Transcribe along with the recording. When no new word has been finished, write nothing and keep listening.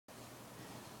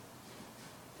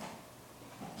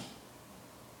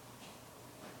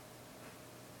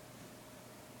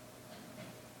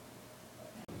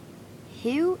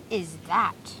Who is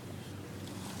that?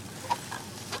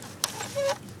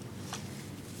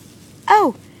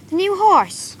 Oh, the new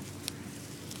horse.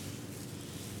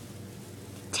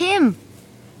 Tim,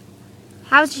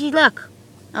 how does she look?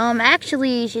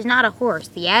 Actually, she's not a horse.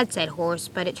 The ad said horse,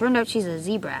 but it turned out she's a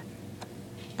zebra.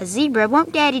 A zebra?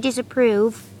 Won't Daddy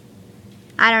disapprove?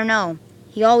 I don't know.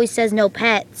 He always says no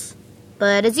pets.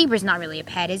 But a zebra's not really a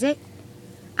pet, is it?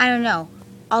 I don't know.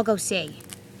 I'll go see.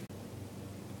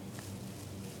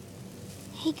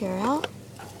 Hey, girl.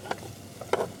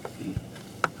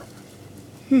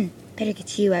 Better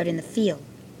get you out in the field.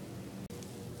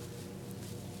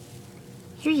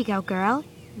 Here you go, girl.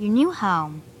 Your new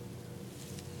home.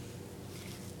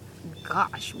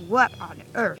 Gosh, what on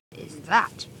earth is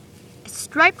that? A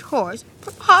striped horse?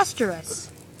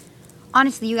 Preposterous.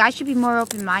 Honestly, you guys should be more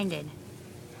open-minded.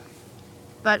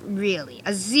 But really,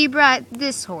 a zebra at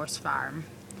this horse farm?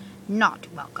 Not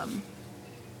welcome.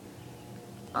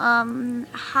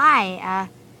 Hi,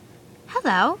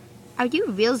 hello. Are you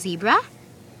a real zebra?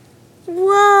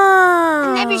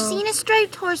 Whoa! I've never seen a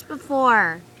striped horse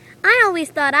before. I always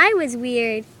thought I was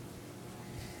weird.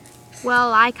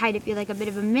 Well, I kind of feel like a bit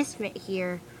of a misfit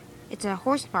here. It's a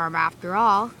horse farm after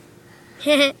all.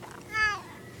 Do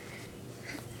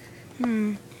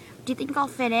you think I'll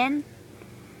fit in?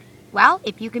 Well,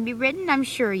 if you can be ridden, I'm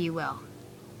sure you will.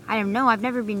 I don't know, I've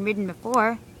never been ridden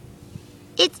before.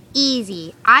 It's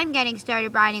easy. I'm getting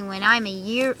started riding when I'm a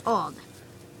year old.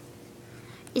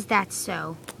 Is that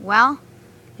so? Well,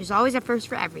 there's always a first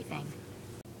for everything.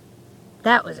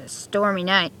 That was a stormy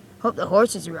night. Hope the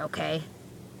horses are okay.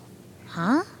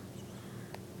 Huh?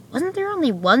 Wasn't there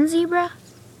only one zebra?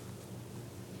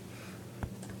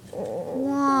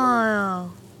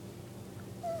 Whoa.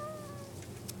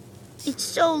 It's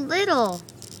so little.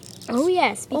 Oh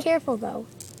yes, be careful though.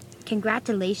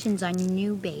 Congratulations on your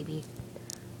new baby.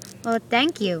 Well,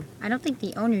 thank you. I don't think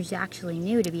the owner's actually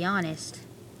new, to be honest.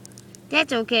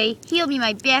 That's okay. He'll be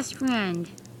my best friend.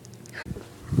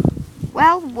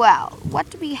 Well, what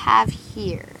do we have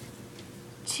here?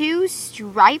 2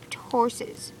 striped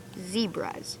horses,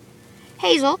 zebras.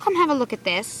 Hazel, come have a look at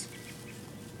this.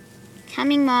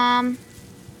 Coming, Mom.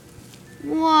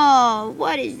 Whoa,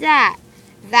 what is that?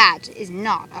 That is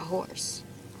not a horse.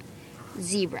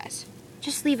 Zebras.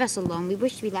 Just leave us alone. We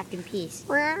wish to be left in peace.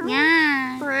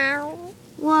 Yeah.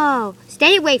 Whoa,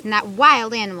 stay away from that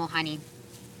wild animal, honey.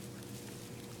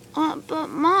 But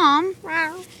Mom,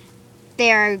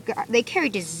 they carry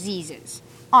diseases.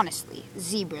 Honestly,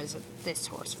 zebras at this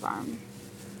horse farm.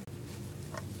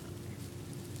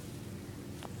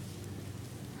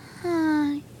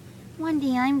 One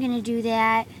day I'm gonna do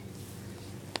that.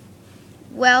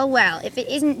 Well, if it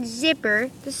isn't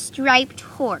Zipper, the striped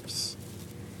horse.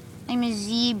 I'm a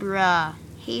zebra.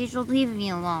 Hazel, leave me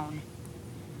alone.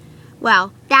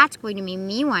 Well, that's going to be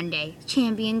me one day,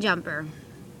 champion jumper.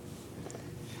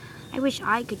 I wish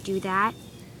I could do that.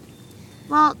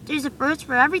 Well, there's a first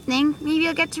for everything. Maybe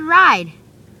I'll get to ride.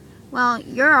 Well,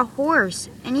 you're a horse,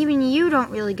 and even you don't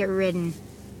really get ridden.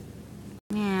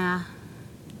 Yeah.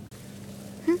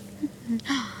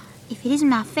 If it isn't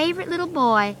my favorite little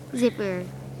boy, Zipper.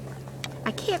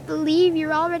 I can't believe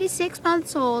you're already 6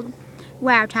 months old.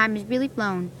 Wow, time has really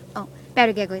flown. Oh,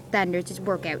 better get with Thunder. It's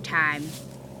workout time.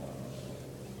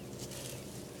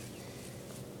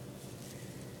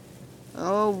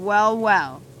 Oh,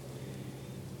 well.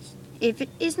 If it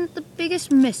isn't the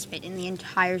biggest misfit in the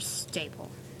entire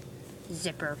stable.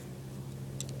 Zipper.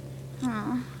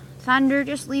 Thunder,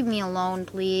 just leave me alone,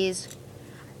 please.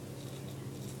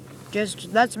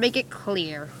 Just let's make it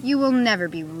clear. You will never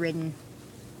be ridden.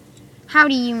 How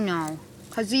do you know?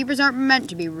 'Cause zebras aren't meant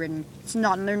to be ridden. It's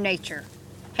not in their nature.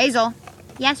 Hazel.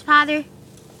 Yes, Father?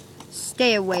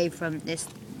 Stay away from this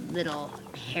little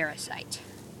parasite.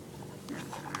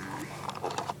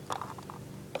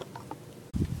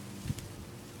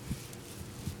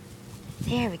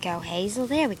 There we go, Hazel.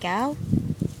 There we go.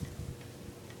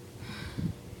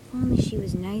 If only she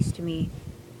was nice to me.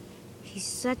 She's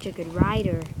such a good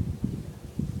rider.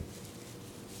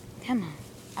 Come on.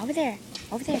 Over there,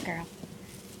 girl.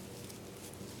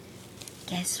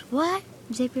 Guess what,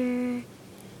 Zipper?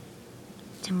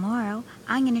 Tomorrow,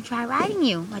 I'm going to try riding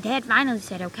you. My dad finally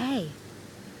said okay.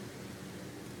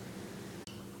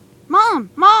 Mom!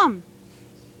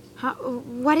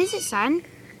 What is it, son?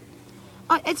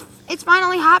 It's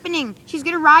finally happening. She's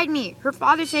going to ride me. Her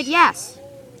father said yes.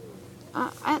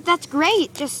 That's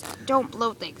great. Just don't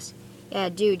blow things. Yeah,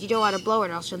 dude, you don't want to blow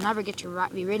it or else you'll never get to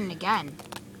be ridden again.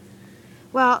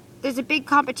 Well, there's a big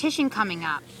competition coming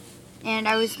up. And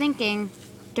I was thinking,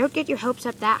 don't get your hopes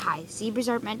up that high. Zebras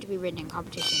aren't meant to be ridden in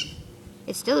competition.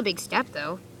 It's still a big step,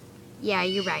 though. Yeah,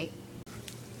 you're right.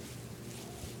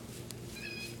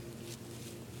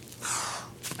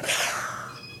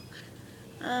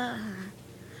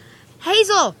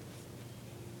 Hazel!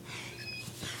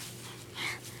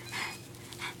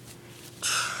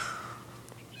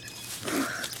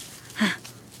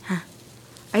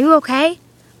 Are you okay?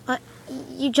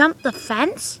 You jumped the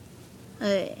fence?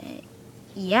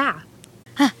 Yeah.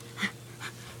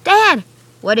 Dad!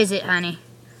 What is it, honey?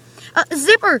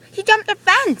 Zipper! He jumped the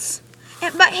fence!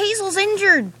 But Hazel's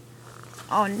injured!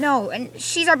 Oh no, and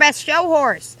she's our best show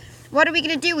horse! What are we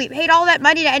gonna do? We paid all that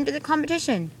money to enter the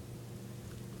competition.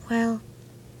 Well,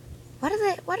 what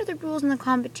are the rules in the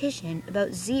competition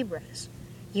about zebras?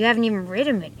 You haven't even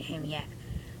ridden him yet.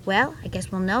 Well, I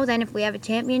guess we'll know then if we have a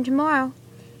champion tomorrow.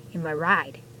 In my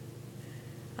ride.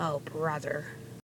 Oh, brother.